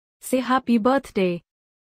say happy birthday.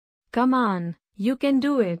 Come on, you can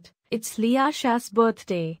do it. It's Lyosha's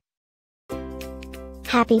birthday.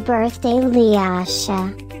 Happy birthday, Lyosha.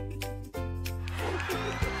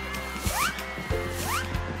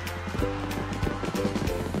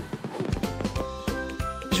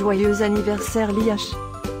 Joyeux anniversaire, Lyosha.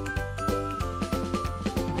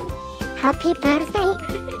 Happy birthday,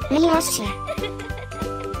 Lyosha.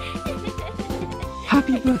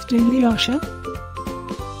 Happy birthday, Lyosha.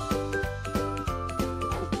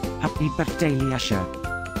 Happy birthday, Lyosha.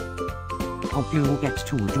 Hope you get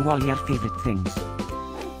to do all your favorite things.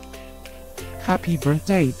 Happy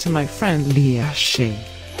birthday to my friend Lyosha.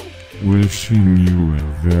 Wishing you a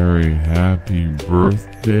very happy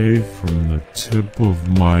birthday from the tip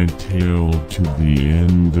of my tail to the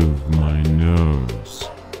end of my nose.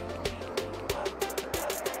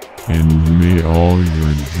 And may all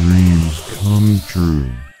your dreams come true.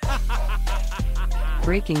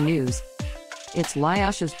 Breaking news. It's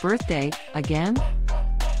Lyosha's birthday, again?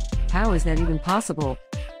 How is that even possible?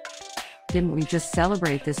 Didn't we just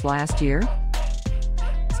celebrate this last year?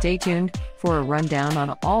 Stay tuned for a rundown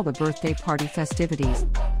on all the birthday party festivities.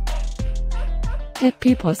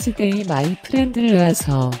 Happy birthday, my friend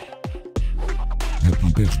Lyosha.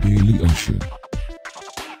 Happy birthday, Lyosha.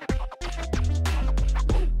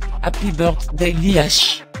 Happy birthday,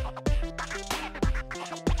 Lyosha.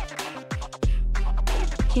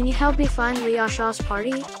 Can you help me find Lyosha's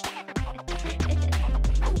party?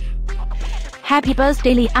 Happy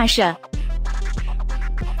birthday, Lyosha.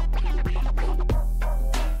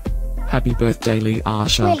 Happy birthday,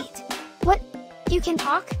 Lyosha. Wait, what? You can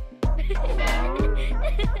talk?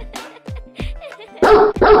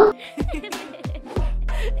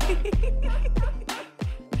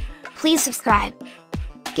 Please subscribe,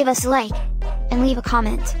 give us a like, and leave a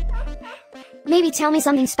comment. Maybe tell me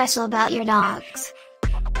something special about your dogs.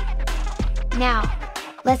 Now,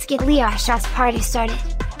 let's get Lyosha's party started.